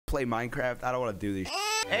play Minecraft. I don't want to do this.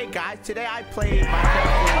 Hey guys, today I played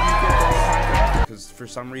Minecraft because for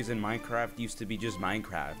some reason Minecraft used to be just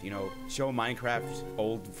Minecraft, you know, show Minecraft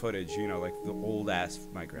old footage, you know, like the old ass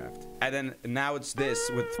Minecraft. And then now it's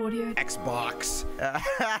this with audio. Xbox.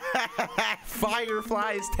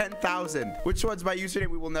 Fireflies 10,000. Which one's my username?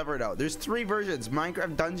 We will never know. There's 3 versions.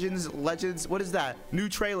 Minecraft Dungeons, Legends. What is that? New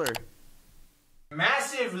trailer.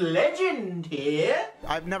 Massive legend here.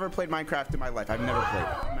 I've never played Minecraft in my life. I've never played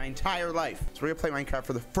my entire life. So we're gonna play Minecraft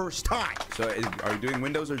for the first time. So are you doing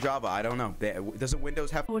Windows or Java? I don't know. Doesn't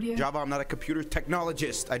Windows have audio? Java? I'm not a computer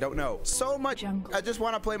technologist. I don't know. So much. Jungle. I just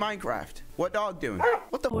want to play Minecraft. What dog doing?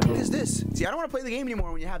 What the fuck is this? See, I don't want to play the game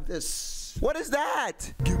anymore when you have this. What is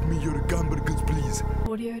that? Give me your guns, please.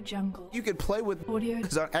 Audio jungle. You can play with audio on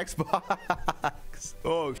Xbox.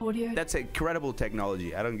 Oh, audio. That's incredible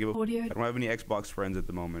technology. I don't give a audio. I don't have any Xbox friends at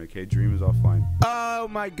the moment. Okay, Dream is offline. Oh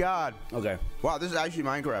my god. Okay. Wow, this is actually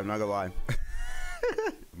Minecraft. Not gonna lie.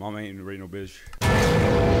 Mom ain't ready no bitch.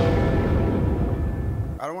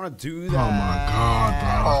 I don't want to do that. Oh my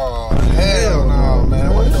god, bro. Oh hell no,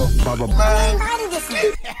 man. What the fuck, man?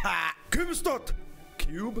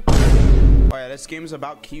 Cube. Oh yeah, this game is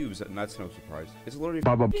about cubes, and that's no surprise. It's literally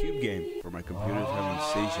a cube game for my computer's having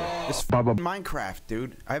seizure. It's Minecraft,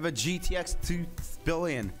 dude. I have a GTX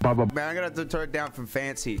 2000. Man, I'm gonna have to turn it down from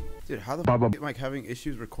fancy. Dude, how the fuck am I having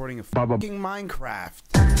issues recording a fucking Minecraft?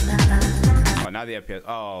 Oh, now the FPS.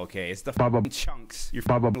 Oh, okay. It's the chunks. You're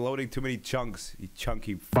loading too many chunks. You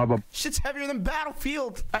chunky. Shit's heavier than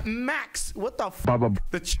Battlefield at max. What the fuck?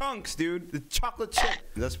 The chunks, dude. The chocolate chip.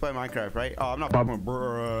 Let's play Minecraft, right? Oh, I'm not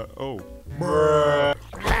bruh. Oh. Bruh.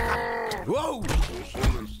 Whoa.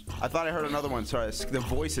 I thought I heard another one. Sorry. The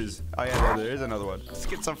voices. Oh, yeah, there is another one.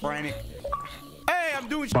 Schizophrenic. Hey, I'm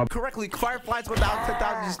doing shit correctly. Fireflies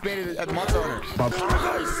 10,000 just made it at month owner.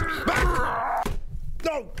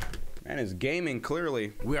 No. Man is gaming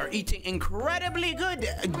clearly. We are eating incredibly good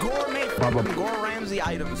gourmet Gore Ramsay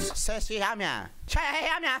items.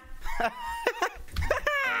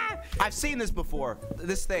 I've seen this before.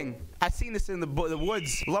 This thing. I've seen this in the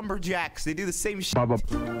woods. Lumberjacks. They do the same shit. Under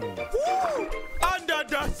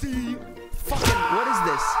the sea. Fucking, what is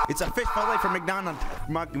this? It's a fish fillet from McDonald's.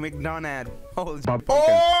 Holy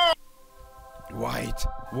pumpkin.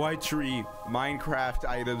 White tree, Minecraft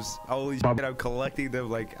items. Holy shit, I'm collecting them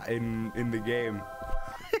like in the game.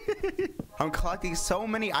 I'm collecting so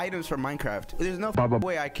many items from Minecraft. There's no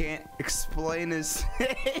way I can't explain this.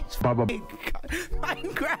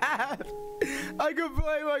 Minecraft. I can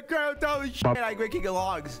play Minecraft without the shit. I'm making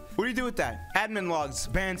logs. What do you do with that? Admin logs.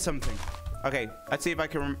 Ban something. Okay, let's see if I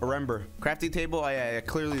can remember. Crafting table. Yeah,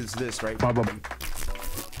 clearly it's this, right? Bonk.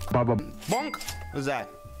 What's that?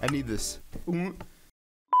 I need this.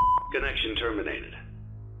 Connection terminated.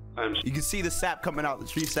 You can see the sap coming out, the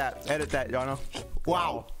tree sap. Edit that, y'all know.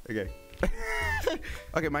 Wow. Okay.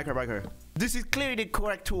 Okay, Minecraft. This is clearly the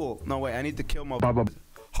correct tool. No, wait, I need to kill my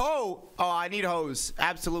hoe. Oh, I need hose.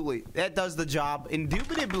 Absolutely. That does the job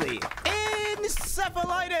indubitably.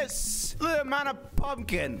 Encephalitis. The amount of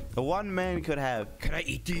pumpkin the one man could have. Can I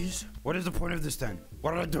eat these? What is the point of this then?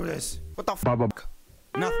 Why did I do this? What the fuck?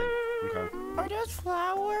 Nothing. Okay. Are those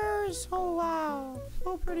flowers? Oh wow,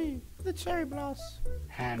 so pretty. The cherry blossom.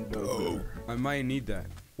 Hamburger. I might need that.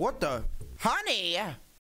 What the? Honey!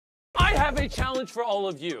 I have a challenge for all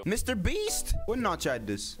of you. Mr. Beast? What Notch had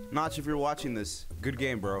this? Notch, if you're watching this, good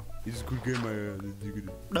game, bro. This is a good game,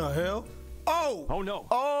 the hell? Oh! Oh no.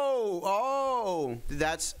 Oh!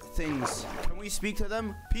 That's things. Can we speak to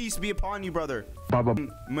them? Peace be upon you, brother.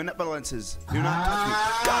 Manipulances. Do not touch me.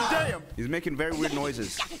 God damn! He's making very weird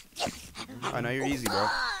noises. I know you're easy, bro.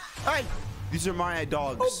 Hey! These are my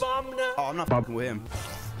dogs. Oh, I'm not fucking with him.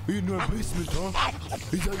 Are you in my basement, huh?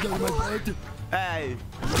 He's out of my bed. Hey.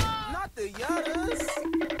 Not the youngest.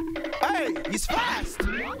 Hey, he's fast.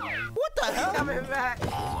 What the hell? Coming back.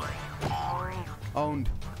 Owned.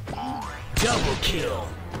 Double kill.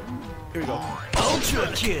 Here we go.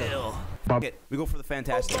 Ultra kill. We go for the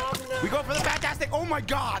fantastic. We go for the fantastic. Oh my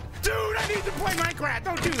god. Dude, I need to play Minecraft.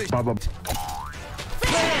 Don't do this.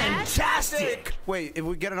 Fantastic. Wait, if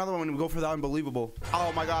we get another one, we go for the unbelievable.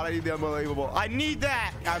 Oh my god, I need the unbelievable. I need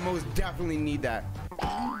that. I most definitely need that.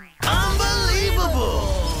 Unbelievable.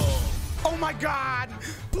 Oh my god.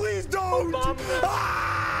 Please don't.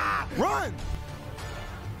 Ah! Run.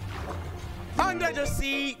 Under the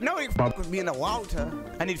sea. No, you fuck with me in the water.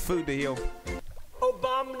 I need food to heal.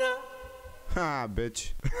 Obama. Ah,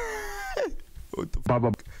 bitch. What the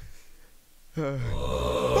fuck?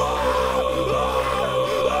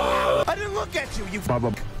 I didn't look at you, you fuck.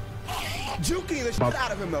 juking the shit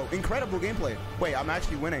out of him though. Incredible gameplay. Wait, I'm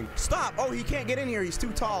actually winning. Stop. Oh, he can't get in here. He's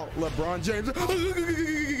too tall. LeBron James.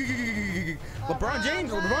 LeBron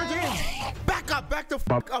James. Back up. Back the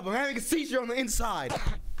fuck up. I'm having a seizure on the inside.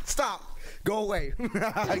 Stop. Go away.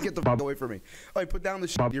 Get the fuck away from me. Oh, put down the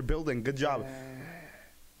shit you're building. Good job.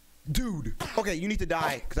 Dude. Okay, you need to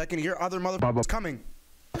die because I can hear other motherfuckers coming.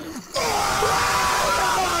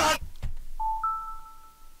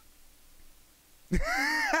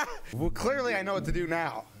 Well, clearly I know what to do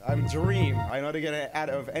now. I'm Dream. I know how to get out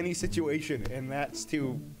of any situation, and that's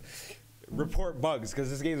to report bugs, because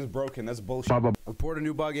this game is broken. That's bullshit. Report a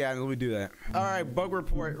new bug? Yeah, let me do that. All right, bug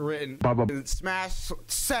report written. Smash,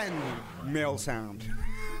 send, mail sound.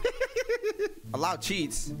 Allow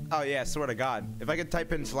cheats. Oh yeah, swear to God. If I could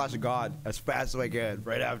type in /God as fast as I can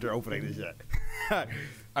right after opening this shit,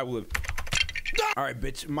 I will live. All right,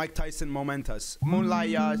 bitch. Mike Tyson, Momentus.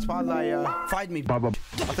 Moonlight, Spotlight, fight me. I'll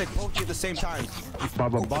take both of you at the same time.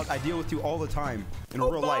 I deal with you all the time in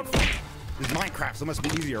real life. This is Minecraft, so it must be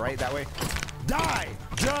easier, right? That way. Die!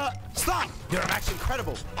 Stop! Dude, I'm actually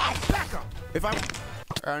incredible. Back up! If I'm...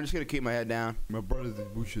 Alright, I'm just gonna keep my head down. My brother's in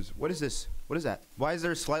bushes. What is this? What is that? Why is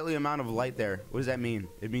there a slightly amount of light there? What does that mean?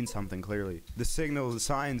 It means something, clearly. The signals, the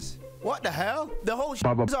signs. What the hell? The whole shit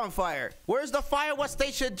is on fire. Where's the fire? What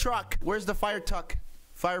station truck? Where's the fire truck?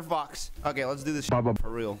 Firefox. Okay, let's do this shit for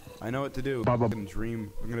real. I know what to do.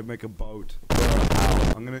 Dream. I'm gonna make a boat.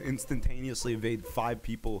 I'm gonna instantaneously evade 5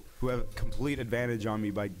 people who have complete advantage on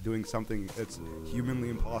me by doing something that's humanly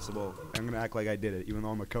impossible. I'm gonna act like I did it, even though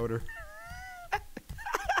I'm a coder.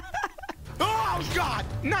 Oh God!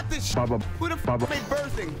 Not this shit. Who the fuck made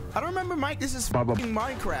birthing? I don't remember, Mike. This is fucking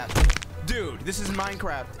Minecraft. Dude, this is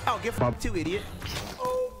Minecraft. Oh, get fucked too, idiot.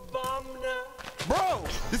 Obama. Bro,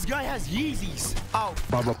 this guy has Yeezys. Oh,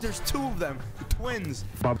 there's 2 of them. Twins.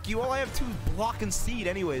 You all I have 2 block and seed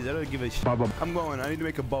anyways. I don't give a shit. I'm going. I need to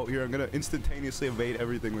make a boat here. I'm gonna instantaneously evade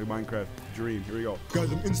everything with Minecraft. Dream. Here we go.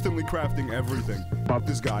 Guys, I'm instantly crafting everything. Pop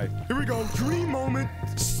this guy. Here we go. Dream moment.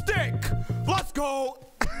 Stick. Let's go.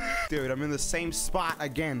 Dude, I'm in the same spot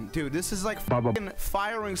again. Dude, this is like fucking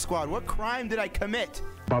firing squad. What crime did I commit?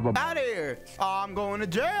 Out of here. I'm going to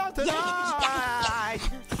jail tonight.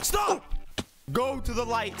 Stop. Go to the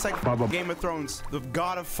light. It's like Game of Thrones. The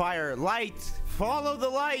god of fire. Light. Follow the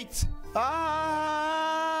light.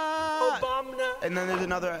 Ah. Obama. And then there's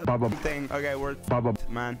another thing. Okay, we're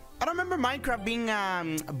man. I don't remember Minecraft being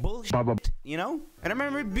bullshit. You know? I don't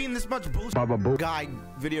remember it being this much bullshit guy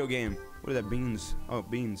video game. What are that? Beans. Oh,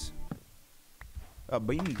 beans.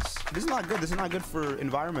 Beans. This is not good. This is not good for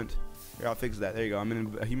environment. Here, I'll fix that. There you go. I'm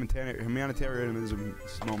in a humanitarianism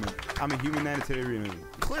moment. I'm a humanitarian.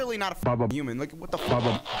 Clearly not a human. Like, what the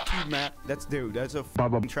fuck? Matt. That's dude. That's a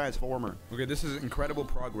transformer. Okay, this is incredible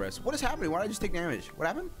progress. What is happening? Why did I just take damage? What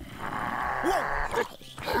happened? Whoa!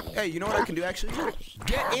 Hey, you know what I can do actually?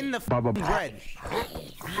 Get in the bread.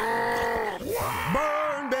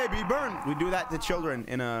 Burn, baby, burn. We do that to children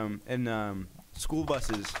in school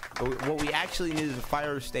buses. But what we actually need is a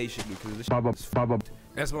fire station because this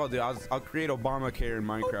That's what I'll do. I'll create Obamacare in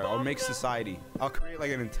Minecraft. I'll make society. I'll create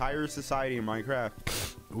like an entire society in Minecraft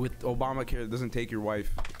with Obamacare that doesn't take your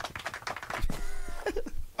wife.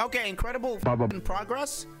 Okay, incredible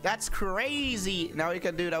progress. That's crazy. Now we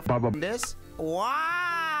can do this.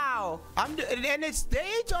 Wow. And it's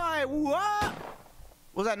daytime. What?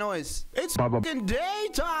 What's that noise? It's fucking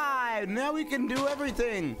daytime. Now we can do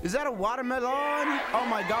everything. Is that a watermelon? Oh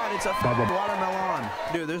my God, it's a watermelon.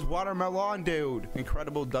 Dude, there's watermelon, dude.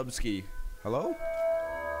 Incredible dubski. Hello?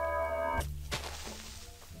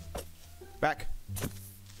 Back.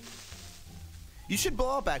 You should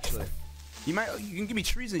blow up, actually. You can give me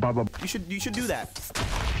trees. You should do that.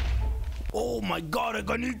 Oh my God, I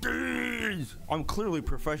can eat these. I'm clearly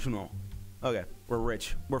professional. Okay, we're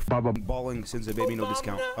rich. We're balling since a baby no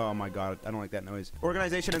discount. Oh my God, I don't like that noise.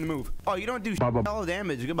 Organization in the move. Oh, you don't do all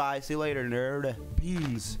damage. Goodbye. See you later, nerd.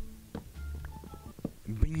 Beans.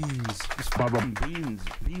 Beans. Just beans.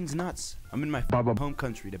 Beans nuts. I'm in my home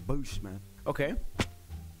country, the bush, man. Okay.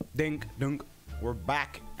 Dink, dunk. We're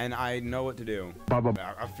back, and I know what to do. I'm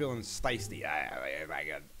feeling sticey. My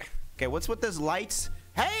God. Okay, what's with this lights?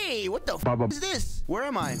 Hey, what the is this? Where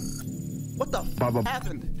am I? What the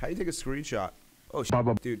happened? How do you take a screenshot? Oh,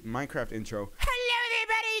 dude, Minecraft intro. Hello,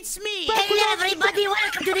 everybody, it's me. Hello, everybody,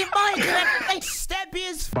 welcome to the Minecraft. Step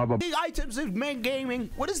is big items of men gaming.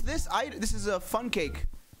 What is this? This is a fun cake.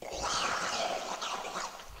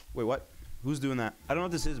 Wait, what? Who's doing that? I don't know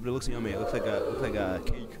what this is, but it looks yummy. It looks like a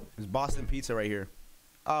cake. There's Boston pizza right here.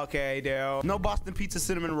 Okay, dude. No Boston pizza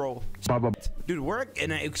cinnamon roll. Dude, we're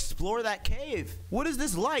gonna explore that cave. What is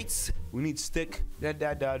this lights? We need stick.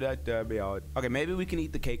 Okay, maybe we can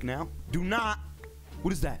eat the cake now. Do not.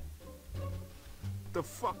 What is that? The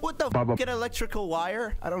fuck? What the fuck? Get electrical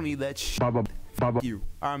wire? I don't need that shit. You.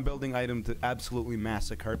 I'm building item to absolutely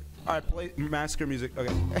massacre. All right, play massacre music.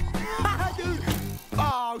 Okay. Dude.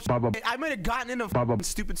 Oh, shit. I might have gotten in a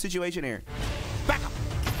stupid situation here. Back up.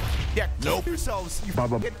 Yeah, kill yourselves, you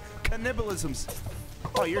fucking cannibalisms.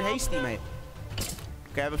 Oh, you're hasty, mate.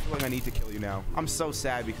 Okay, I have a feeling I need to kill you now. I'm so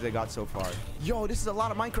sad because I got so far. Yo, this is a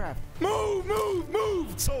lot of Minecraft. Move, move,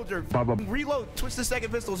 move, soldier. Reload. Twist the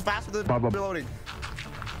second pistol is faster than reloading.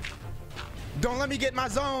 Don't let me get in my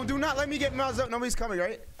zone. Do not let me get in my zone. Nobody's coming,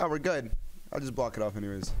 right? Oh, we're good. I'll just block it off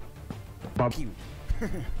anyways. Cute.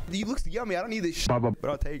 It looks yummy. I don't need this shit, but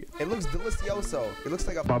I'll take it. It looks delicioso. It looks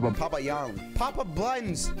like a papayang. Papa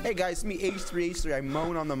Buns. Hey guys, it's me H3H3. I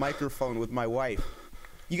moan on the microphone with my wife.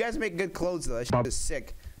 You guys make good clothes though. That shit is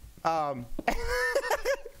sick. Okay,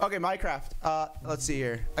 Minecraft. Let's see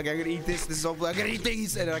here. Okay, I'm gonna eat this. This is hopefully I'm gonna eat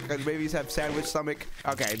these, and I can maybe have sandwich stomach.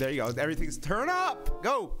 Okay, there you go. Everything's turn up.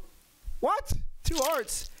 Go. What? 2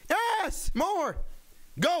 hearts. Yes. More.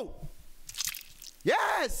 Go.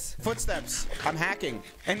 Yes! Footsteps. I'm hacking.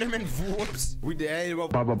 Enderman whoops. We did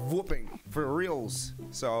whooping for reals.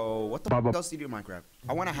 So what the else do you do in Minecraft?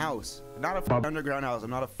 I want a house, not a underground house.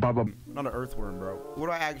 I'm not an earthworm, bro. What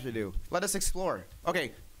do I actually do? Let us explore.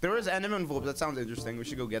 Okay, there is Enderman whoops. That sounds interesting. We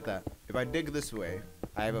should go get that. If I dig this way,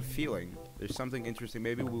 I have a feeling there's something interesting.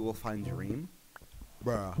 Maybe we will find Dream.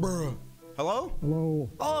 Bruh. Hello? Hello.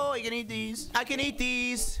 Oh, I can eat these. I can eat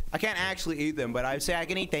these. I can't actually eat them, but I say I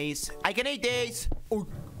can eat these. I can eat these. Oh.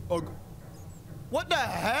 What the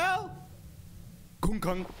hell?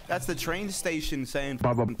 Kung. That's the train station saying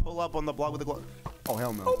pull up on the block with the glow. Oh,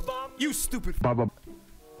 hell no. You stupid.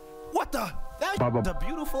 What the? That's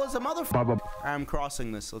beautiful as a motherfucker. I'm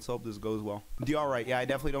crossing this. Let's hope this goes well. Diorite. Yeah, I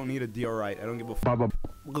definitely don't need a diorite. I don't give a fuck.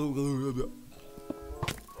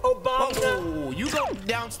 Oh, you go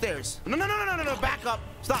downstairs. No, back up.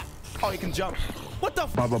 Stop. Oh, you can jump. What the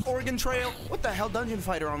f? Oregon Trail? What the hell? Dungeon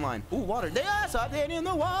Fighter Online. Ooh, water. There's something in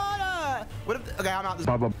the water. What if, okay, I'm out.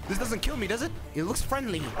 This doesn't kill me, does it? It looks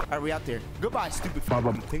friendly. All right, we out there. Goodbye, stupid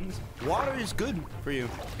things. Water is good for you.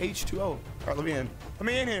 H2O. All right, let me in. Let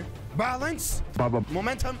me in here. Balance.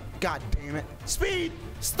 Momentum. God damn it. Speed.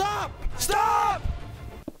 Stop. Stop.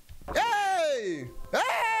 Hey.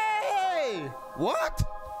 Hey. What?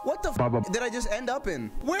 What the f did I just end up in?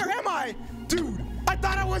 Where am I? Dude, I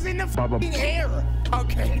thought I was in the f***ing air.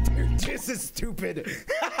 Okay, dude, this is stupid.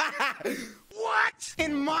 What?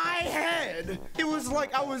 In my head, it was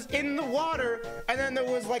like I was in the water, and then there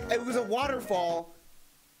was like, it was a waterfall.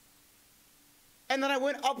 And then I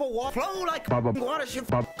went up a water, flow like water, shit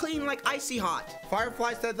clean like icy hot.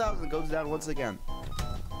 Fireflies 10,000 goes down once again.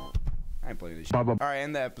 I ain't playing this shit. All right,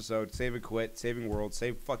 end the episode. Save and quit. Saving world.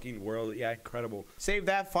 Save fucking world. Yeah, incredible. Save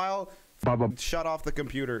that file. Shut off the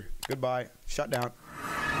computer. Goodbye. Shut down.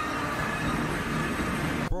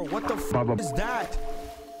 Bro, what the f is that?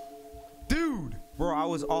 Dude. Bro, I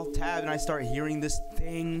was alt tab and I start hearing this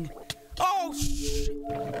thing. Oh, shit.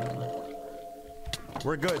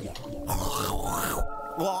 We're good.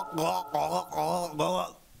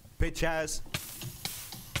 Bitch ass.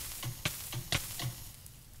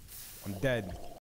 I'm dead.